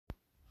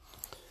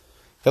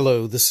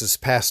Hello, this is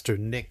Pastor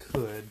Nick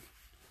Hood,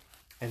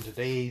 and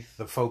today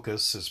the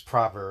focus is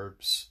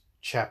Proverbs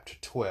chapter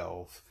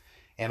 12,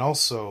 and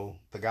also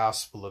the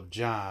Gospel of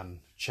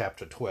John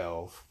chapter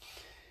 12.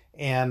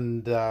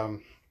 And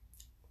in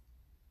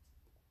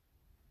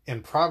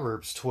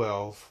Proverbs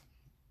 12,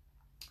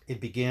 it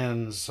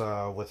begins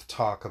with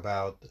talk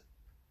about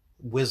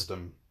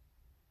wisdom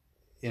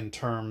in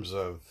terms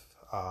of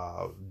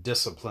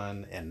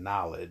discipline and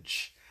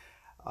knowledge,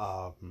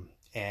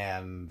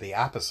 and the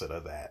opposite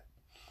of that.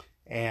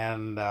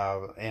 And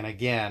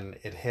again,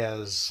 it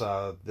has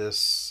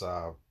this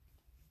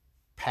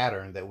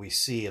pattern that we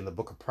see in the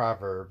book of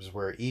Proverbs,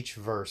 where each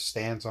verse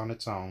stands on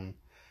its own.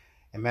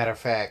 As a matter of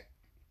fact,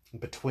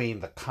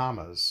 between the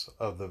commas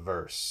of the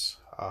verse,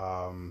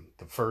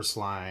 the first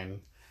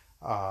line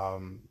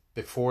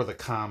before the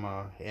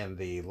comma and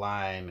the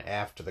line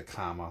after the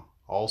comma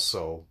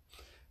also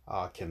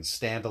can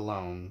stand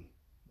alone,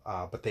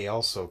 but they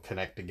also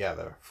connect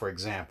together. For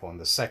example, in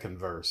the second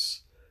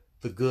verse,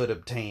 the good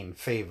obtain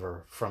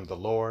favor from the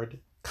Lord,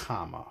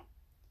 comma.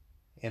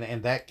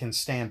 And that can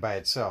stand by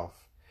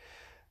itself.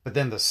 But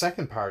then the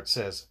second part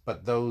says,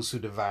 but those who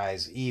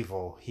devise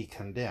evil he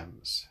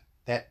condemns.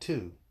 That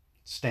too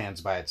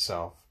stands by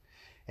itself.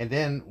 And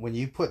then when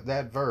you put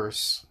that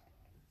verse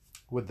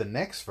with the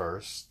next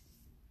verse,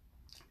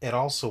 it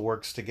also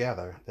works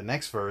together. The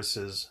next verse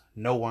is,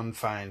 no one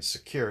finds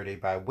security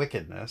by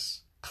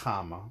wickedness,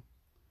 comma.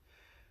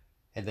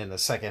 And then the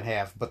second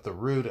half, but the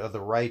root of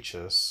the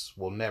righteous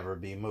will never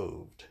be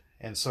moved.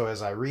 And so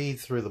as I read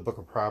through the book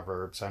of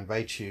Proverbs, I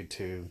invite you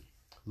to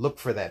look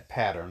for that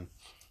pattern.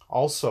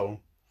 Also,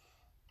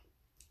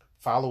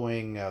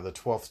 following the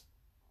 12th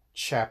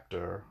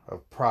chapter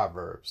of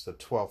Proverbs, the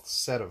 12th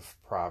set of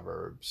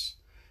Proverbs,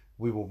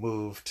 we will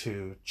move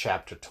to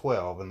chapter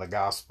 12 in the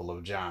Gospel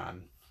of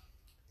John.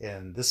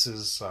 And this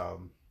is,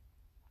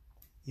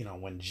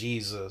 when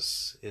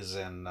Jesus is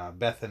in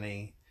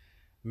Bethany.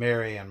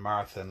 Mary and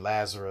Martha and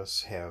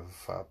Lazarus have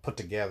put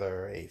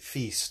together a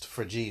feast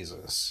for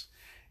Jesus.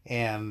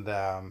 And,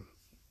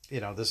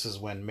 this is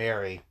when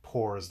Mary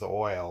pours the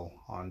oil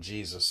on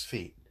Jesus'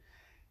 feet.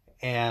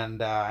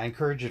 And I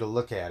encourage you to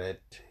look at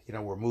it.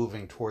 We're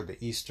moving toward the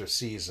Easter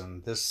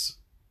season. This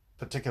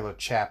particular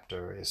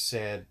chapter is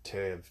said to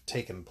have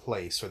taken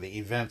place, or the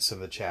events in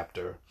the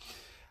chapter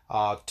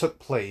took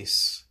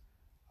place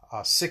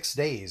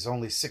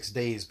only 6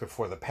 days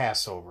before the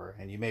Passover.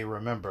 And you may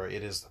remember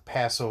it is the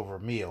Passover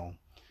meal,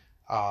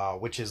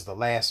 which is the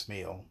last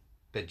meal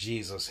that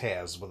Jesus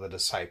has with the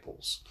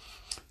disciples.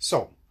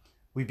 So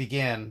we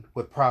begin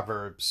with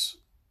Proverbs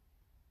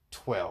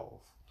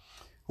 12.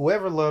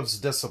 Whoever loves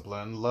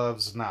discipline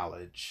loves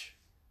knowledge,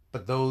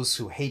 but those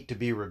who hate to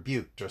be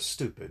rebuked are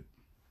stupid.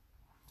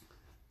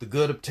 The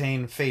good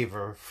obtain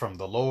favor from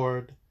the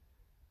Lord,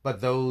 but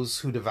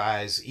those who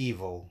devise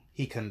evil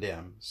he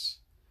condemns.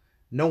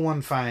 No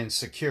one finds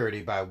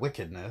security by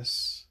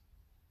wickedness,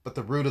 but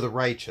the root of the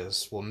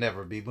righteous will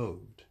never be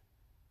moved.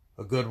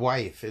 A good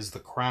wife is the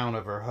crown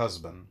of her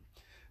husband,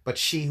 but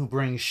she who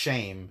brings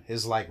shame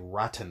is like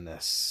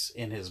rottenness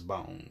in his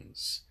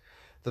bones.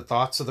 The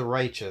thoughts of the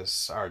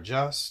righteous are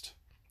just,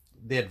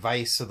 the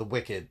advice of the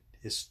wicked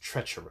is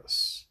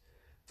treacherous.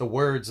 The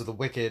words of the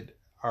wicked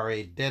are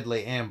a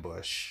deadly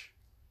ambush,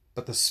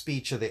 but the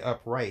speech of the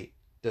upright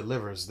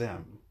delivers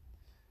them.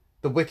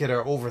 The wicked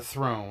are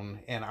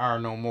overthrown and are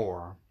no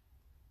more,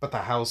 but the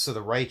house of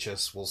the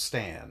righteous will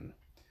stand.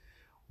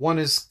 One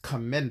is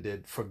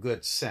commended for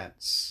good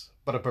sense,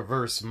 but a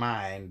perverse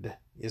mind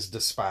is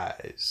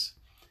despised.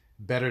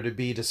 Better to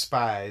be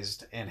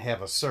despised and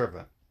have a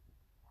servant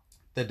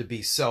than to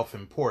be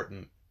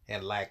self-important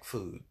and lack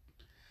food.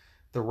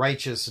 The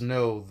righteous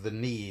know the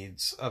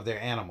needs of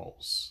their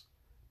animals,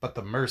 but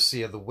the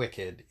mercy of the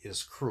wicked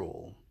is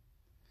cruel.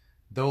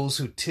 Those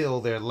who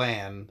till their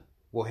land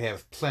will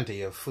have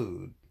plenty of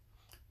food,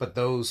 but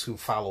those who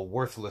follow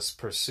worthless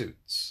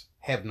pursuits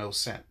have no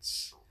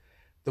sense.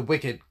 The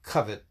wicked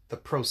covet the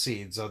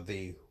proceeds of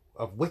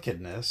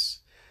wickedness,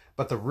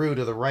 but the root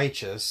of the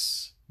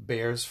righteous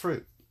bears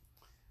fruit.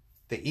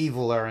 The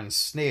evil are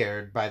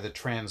ensnared by the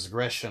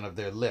transgression of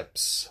their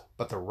lips,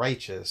 but the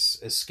righteous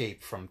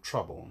escape from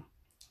trouble.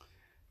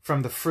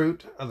 From the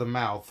fruit of the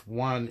mouth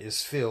one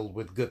is filled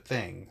with good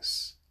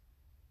things,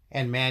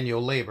 and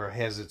manual labor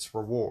has its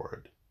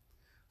reward.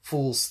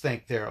 Fools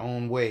think their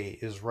own way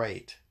is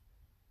right,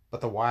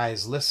 but the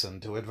wise listen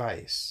to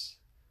advice.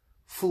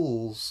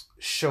 Fools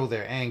show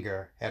their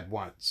anger at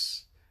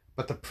once,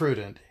 but the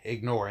prudent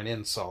ignore an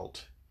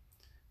insult.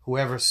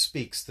 Whoever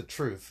speaks the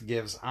truth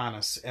gives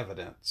honest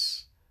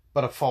evidence,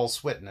 but a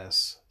false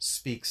witness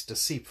speaks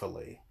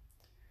deceitfully.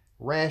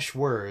 Rash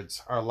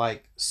words are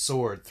like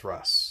sword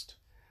thrust,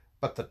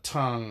 but the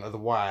tongue of the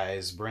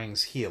wise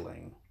brings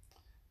healing.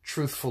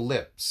 Truthful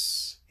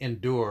lips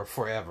endure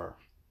forever,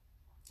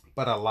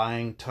 but a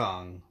lying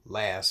tongue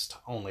lasts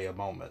only a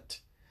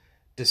moment.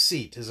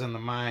 Deceit is in the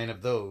mind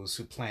of those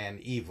who plan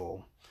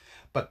evil,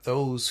 but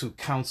those who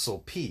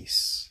counsel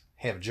peace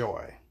have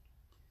joy.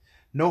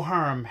 No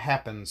harm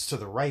happens to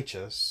the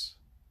righteous,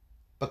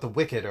 but the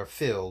wicked are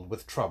filled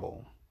with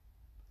trouble.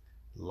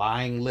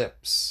 Lying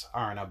lips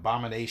are an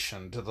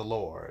abomination to the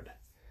Lord,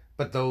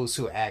 but those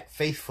who act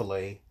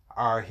faithfully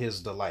are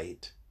his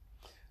delight.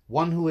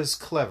 One who is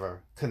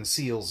clever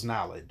conceals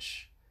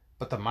knowledge,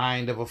 but the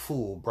mind of a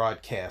fool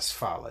broadcasts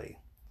folly.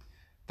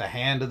 The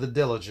hand of the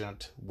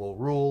diligent will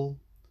rule,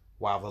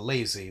 while the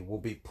lazy will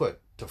be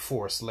put to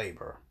forced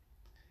labor.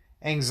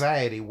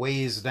 Anxiety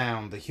weighs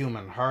down the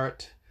human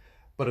heart,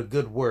 but a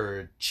good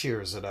word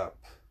cheers it up.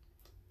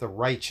 The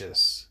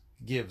righteous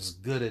gives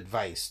good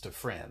advice to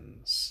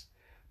friends,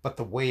 but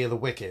the way of the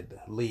wicked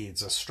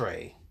leads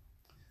astray.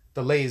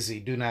 The lazy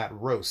do not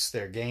roast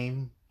their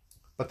game,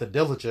 but the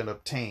diligent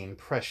obtain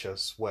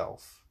precious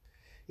wealth.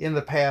 In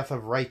the path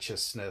of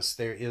righteousness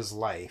there is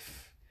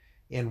life.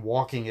 In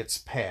walking its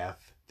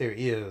path there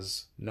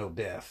is no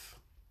death.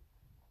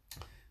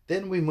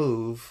 Then we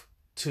move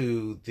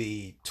to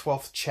the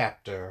 12th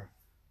chapter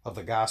of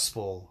the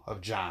Gospel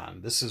of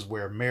John. This is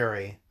where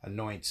Mary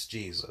anoints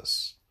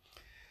Jesus.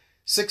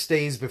 6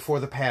 days before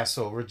the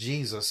Passover,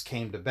 Jesus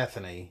came to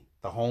Bethany,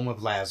 the home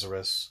of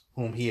Lazarus,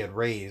 whom he had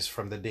raised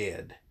from the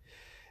dead.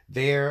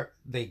 There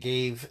they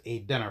gave a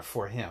dinner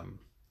for him.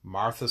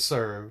 Martha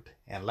served,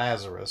 and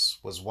Lazarus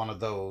was one of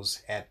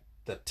those at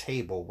the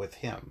table with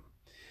him.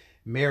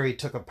 Mary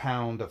took a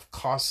pound of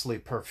costly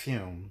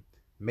perfume,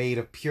 made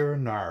of pure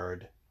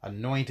nard,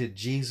 anointed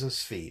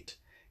Jesus' feet,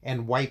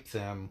 and wiped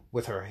them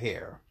with her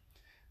hair.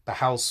 The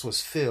house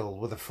was filled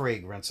with the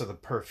fragrance of the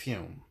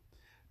perfume.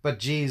 But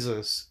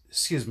Judas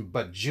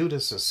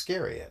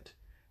Iscariot,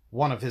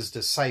 one of his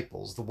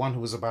disciples, the one who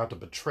was about to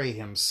betray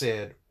him,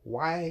 said,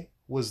 "Why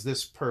was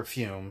this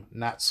perfume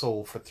not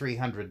sold for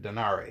 300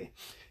 denarii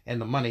and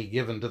the money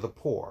given to the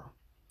poor?"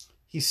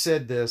 He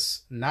said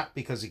this not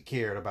because he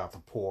cared about the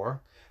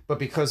poor, but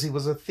because he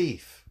was a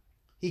thief.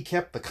 He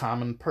kept the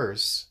common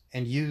purse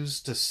and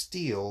used to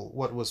steal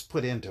what was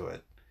put into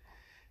it.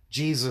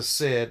 Jesus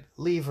said,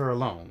 "Leave her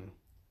alone.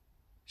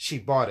 She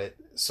bought it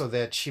so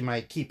that she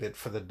might keep it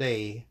for the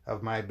day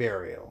of my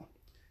burial.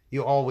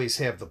 You always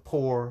have the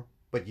poor,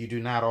 but you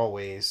do not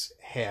always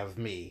have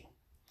me."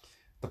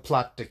 The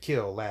plot to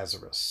kill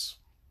Lazarus.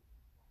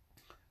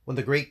 When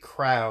the great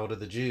crowd of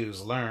the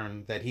Jews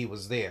learned that he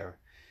was there,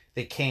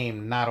 they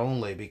came not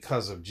only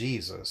because of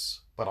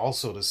Jesus, but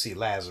also to see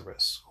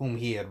Lazarus, whom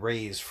he had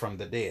raised from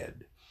the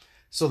dead.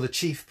 So the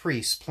chief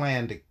priests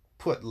planned to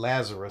put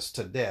Lazarus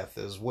to death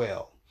as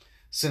well,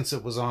 since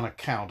it was on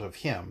account of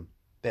him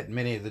that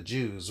many of the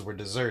Jews were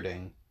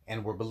deserting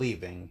and were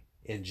believing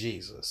in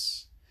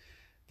Jesus.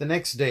 The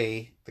next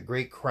day, the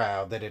great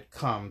crowd that had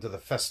come to the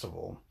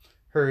festival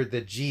heard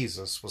that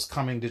Jesus was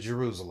coming to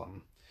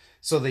Jerusalem.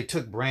 So they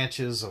took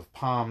branches of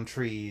palm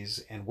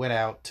trees and went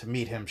out to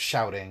meet him,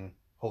 shouting,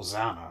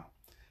 "Hosanna!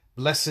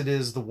 Blessed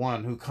is the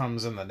one who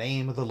comes in the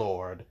name of the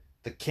Lord,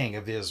 the King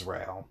of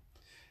Israel."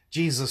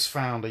 Jesus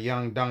found a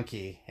young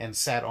donkey and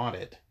sat on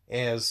it,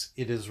 as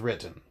it is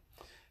written,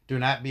 "Do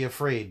not be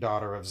afraid,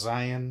 daughter of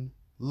Zion.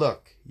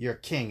 Look, your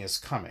king is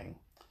coming,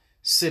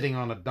 sitting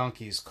on a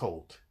donkey's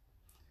colt."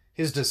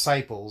 His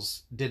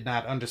disciples did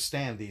not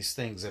understand these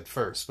things at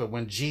first, but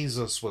when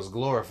Jesus was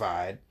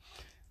glorified,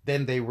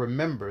 then they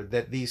remembered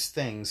that these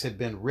things had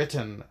been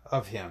written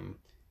of him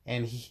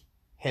and he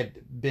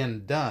had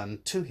been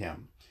done to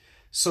him.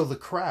 So the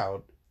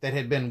crowd that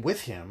had been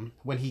with him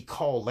when he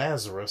called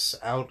Lazarus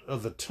out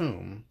of the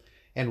tomb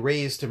and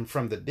raised him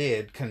from the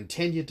dead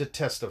continued to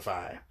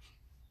testify.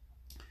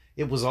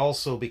 It was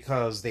also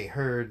because they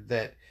heard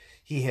that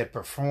he had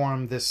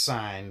performed this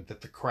sign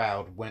that the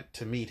crowd went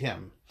to meet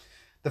him.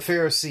 The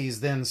Pharisees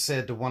then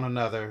said to one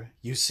another,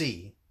 "You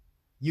see,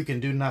 you can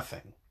do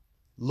nothing.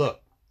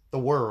 Look, the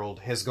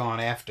world has gone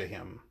after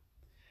him."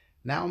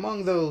 Now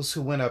among those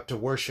who went up to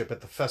worship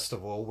at the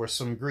festival were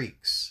some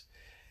Greeks.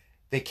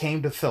 They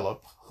came to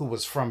Philip, who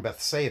was from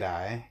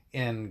Bethsaida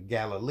in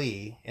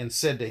Galilee, and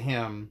said to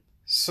him,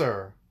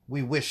 "Sir,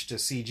 we wish to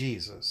see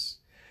Jesus."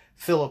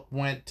 Philip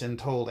went and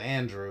told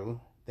Andrew.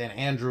 Then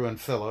Andrew and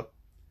Philip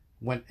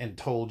went and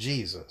told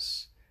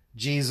Jesus.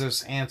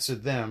 Jesus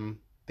answered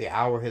them, "The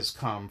hour has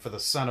come for the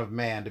Son of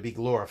Man to be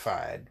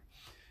glorified.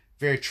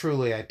 Very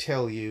truly I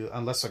tell you,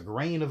 unless a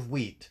grain of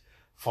wheat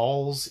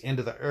falls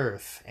into the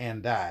earth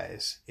and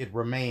dies, it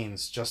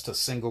remains just a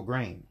single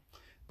grain.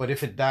 But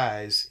if it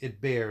dies,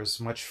 it bears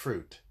much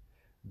fruit.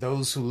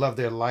 Those who love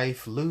their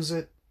life lose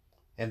it,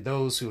 and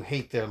those who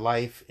hate their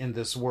life in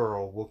this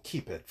world will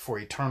keep it for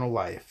eternal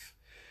life.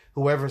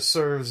 Whoever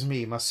serves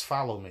me must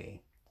follow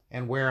me,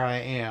 and where I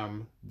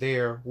am,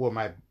 there will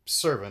my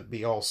servant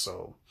be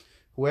also.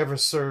 Whoever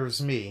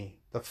serves me,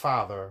 the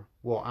Father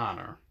will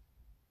honor."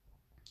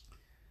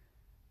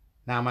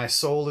 Now my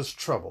soul is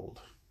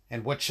troubled,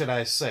 and what should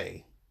I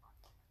say?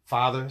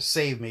 "Father,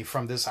 save me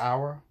from this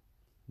hour"?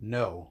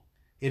 No,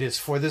 it is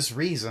for this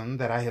reason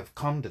that I have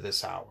come to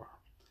this hour.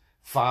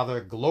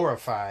 "Father,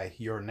 glorify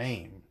your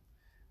name."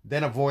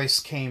 Then a voice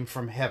came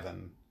from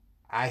heaven,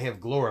 "I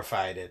have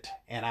glorified it,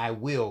 and I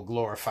will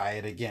glorify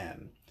it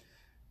again."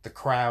 The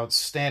crowd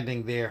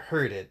standing there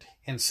heard it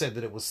and said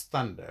that it was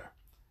thunder.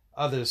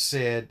 Others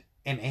said,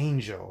 "An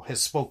angel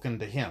has spoken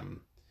to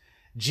him."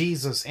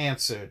 Jesus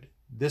answered,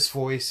 This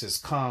voice is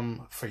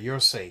come for your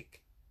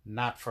sake,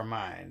 not for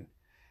mine.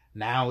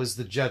 Now is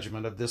the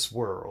judgment of this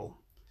world.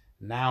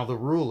 Now the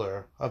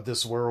ruler of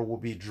this world will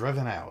be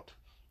driven out.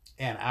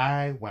 And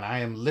I, when I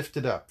am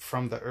lifted up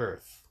from the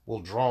earth,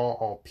 will draw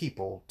all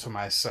people to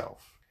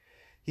myself.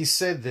 He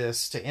said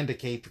this to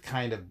indicate the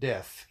kind of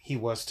death he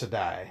was to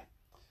die.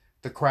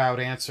 The crowd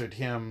answered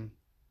him,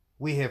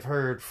 "We have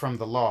heard from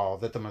the law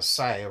that the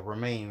Messiah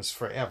remains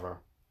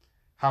forever.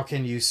 How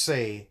can you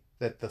say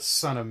that the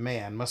Son of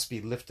Man must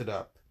be lifted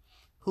up?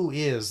 Who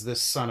is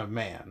this Son of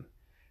Man?"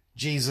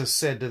 Jesus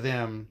said to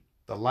them,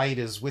 "The light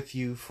is with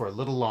you for a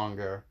little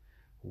longer.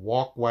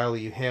 Walk while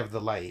you have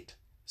the light,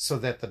 so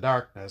that the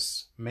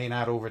darkness may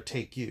not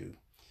overtake you.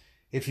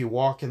 If you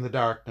walk in the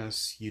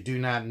darkness, you do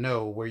not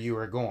know where you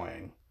are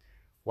going.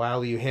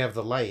 While you have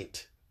the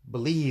light,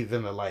 believe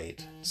in the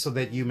light, so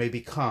that you may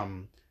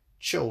become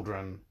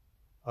children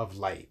of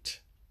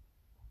light."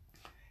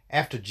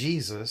 After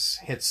Jesus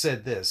had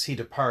said this, he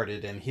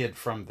departed and hid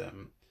from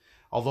them.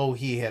 Although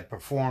he had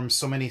performed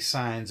so many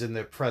signs in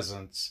their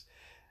presence,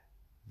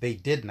 they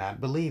did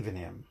not believe in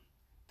him.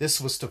 This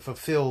was to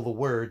fulfill the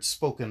word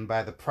spoken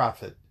by the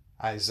prophet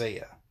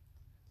Isaiah.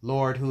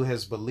 "Lord, who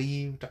has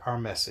believed our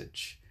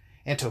message?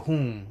 And to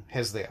whom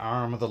has the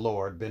arm of the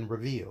Lord been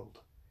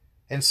revealed?"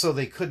 And so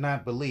they could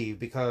not believe,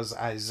 because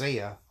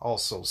Isaiah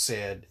also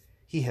said,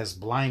 "He has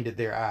blinded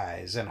their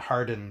eyes and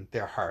hardened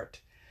their heart,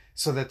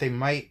 so that they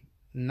might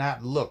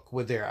not look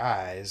with their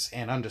eyes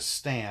and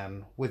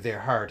understand with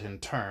their heart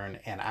and turn,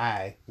 and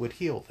I would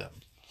heal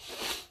them."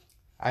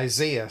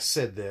 Isaiah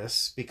said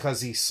this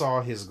because he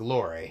saw his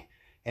glory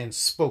and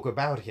spoke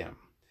about him.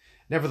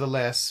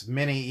 Nevertheless,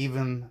 many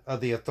even of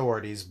the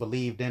authorities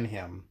believed in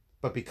him,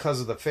 but because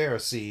of the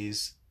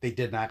Pharisees, they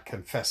did not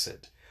confess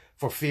it,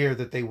 for fear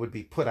that they would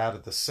be put out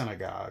of the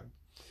synagogue.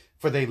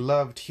 For they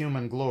loved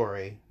human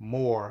glory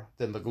more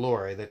than the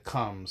glory that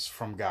comes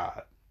from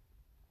God.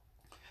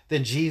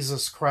 Then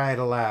Jesus cried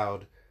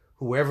aloud,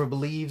 "Whoever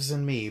believes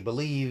in me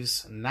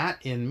believes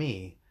not in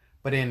me,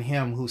 but in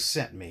him who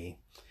sent me.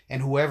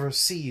 And whoever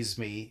sees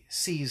me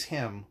sees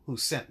him who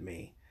sent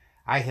me.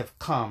 I have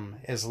come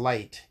as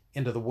light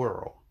into the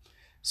world,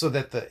 so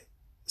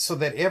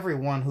that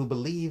everyone who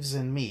believes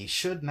in me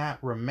should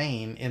not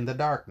remain in the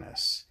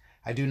darkness.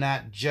 I do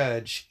not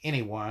judge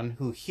anyone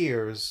who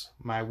hears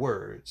my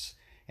words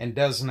and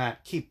does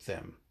not keep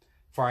them,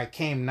 for I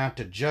came not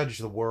to judge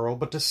the world,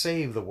 but to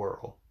save the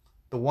world.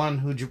 The one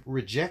who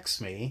rejects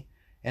me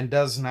and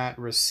does not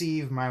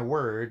receive my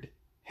word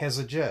has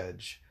a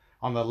judge.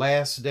 On the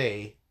last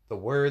day, the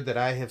word that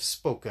I have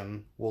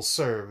spoken will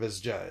serve as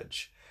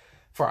judge.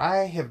 For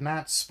I have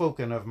not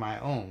spoken of my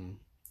own,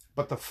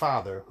 but the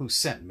Father who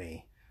sent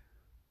me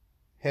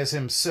has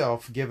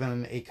himself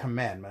given a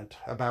commandment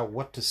about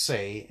what to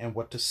say and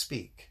what to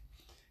speak.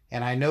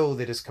 And I know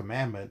that his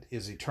commandment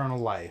is eternal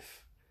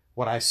life.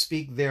 What I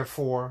speak,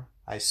 therefore,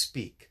 I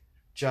speak,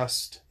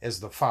 just as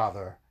the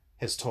Father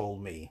has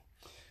told me."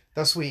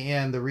 Thus we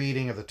end the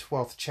reading of the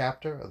 12th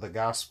chapter of the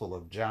Gospel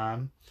of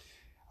John,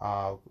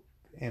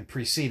 and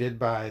preceded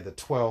by the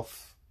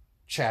 12th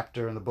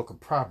chapter in the book of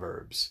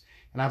Proverbs.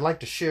 And I'd like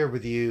to share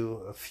with you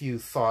a few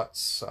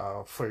thoughts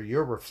for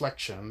your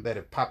reflection that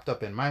have popped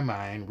up in my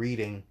mind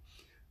reading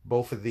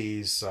both of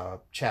these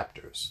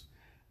chapters.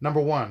 Number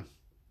one,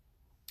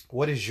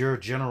 what is your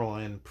general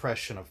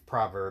impression of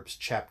Proverbs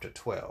chapter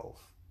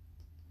 12?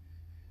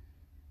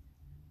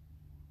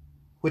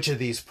 Which of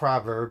these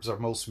proverbs are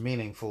most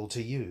meaningful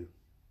to you?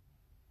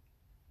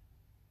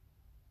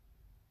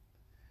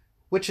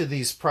 Which of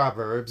these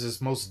proverbs is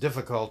most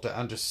difficult to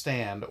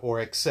understand or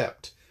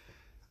accept?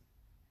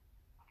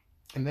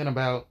 And then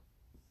about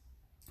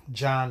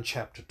John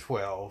chapter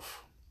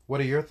 12,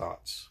 what are your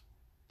thoughts?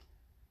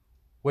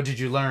 What did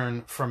you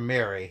learn from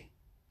Mary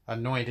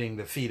anointing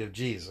the feet of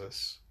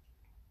Jesus?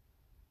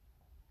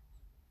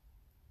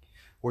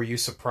 Were you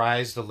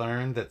surprised to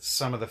learn that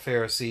some of the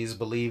Pharisees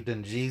believed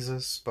in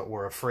Jesus, but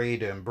were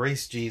afraid to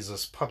embrace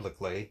Jesus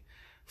publicly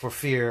for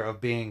fear of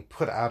being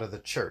put out of the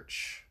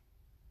church?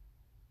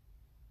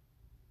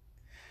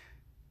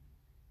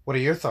 What are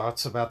your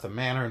thoughts about the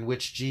manner in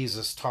which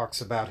Jesus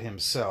talks about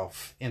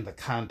himself in the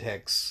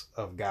context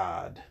of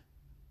God?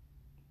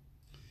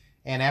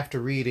 And after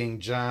reading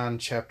John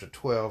chapter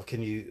 12,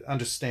 can you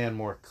understand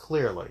more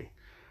clearly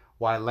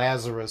why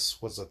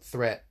Lazarus was a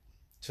threat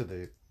to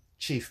the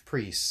chief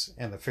priests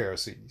and the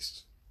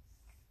Pharisees?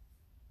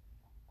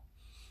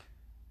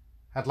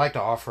 I'd like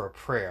to offer a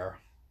prayer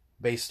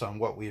based on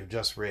what we have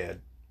just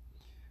read.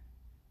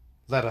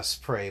 Let us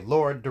pray.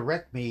 Lord,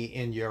 direct me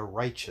in your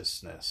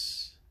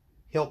righteousness.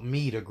 Help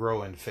me to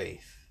grow in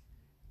faith.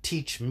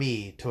 Teach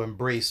me to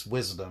embrace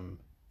wisdom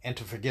and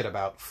to forget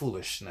about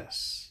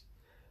foolishness.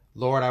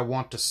 Lord, I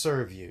want to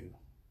serve you.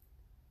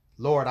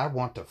 Lord, I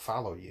want to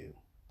follow you.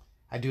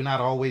 I do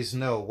not always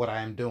know what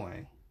I am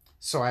doing,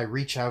 so I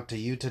reach out to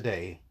you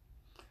today.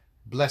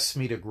 Bless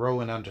me to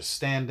grow in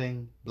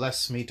understanding.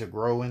 Bless me to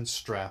grow in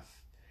strength.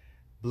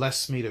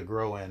 Bless me to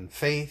grow in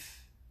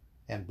faith.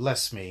 And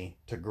bless me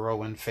to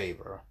grow in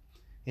favor.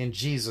 In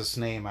Jesus'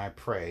 name I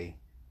pray.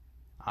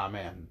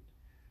 Amen.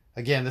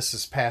 Again, this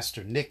is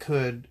Pastor Nick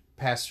Hood,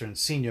 pastor and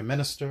senior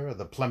minister of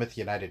the Plymouth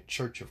United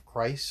Church of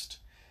Christ,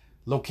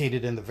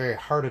 located in the very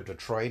heart of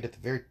Detroit, at the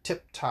very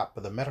tip top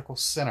of the medical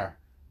center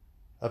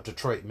of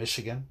Detroit,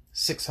 Michigan,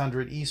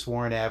 600 East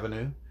Warren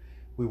Avenue.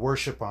 We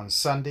worship on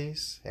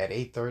Sundays at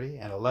 8:30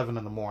 and 11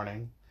 in the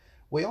morning.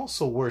 We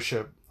also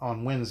worship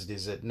on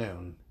Wednesdays at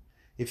noon.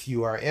 If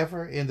you are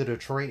ever in the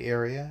Detroit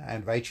area, I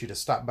invite you to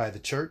stop by the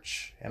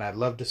church, and I'd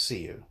love to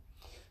see you.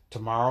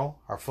 Tomorrow,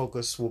 our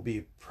focus will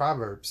be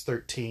Proverbs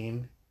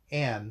 13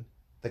 and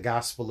the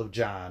Gospel of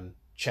John,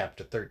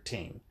 chapter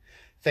 13.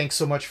 Thanks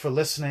so much for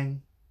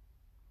listening.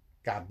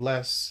 God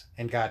bless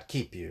and God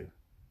keep you.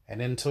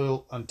 And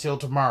until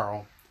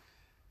tomorrow,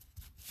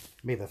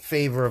 may the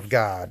favor of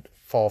God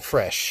fall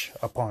fresh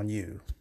upon you.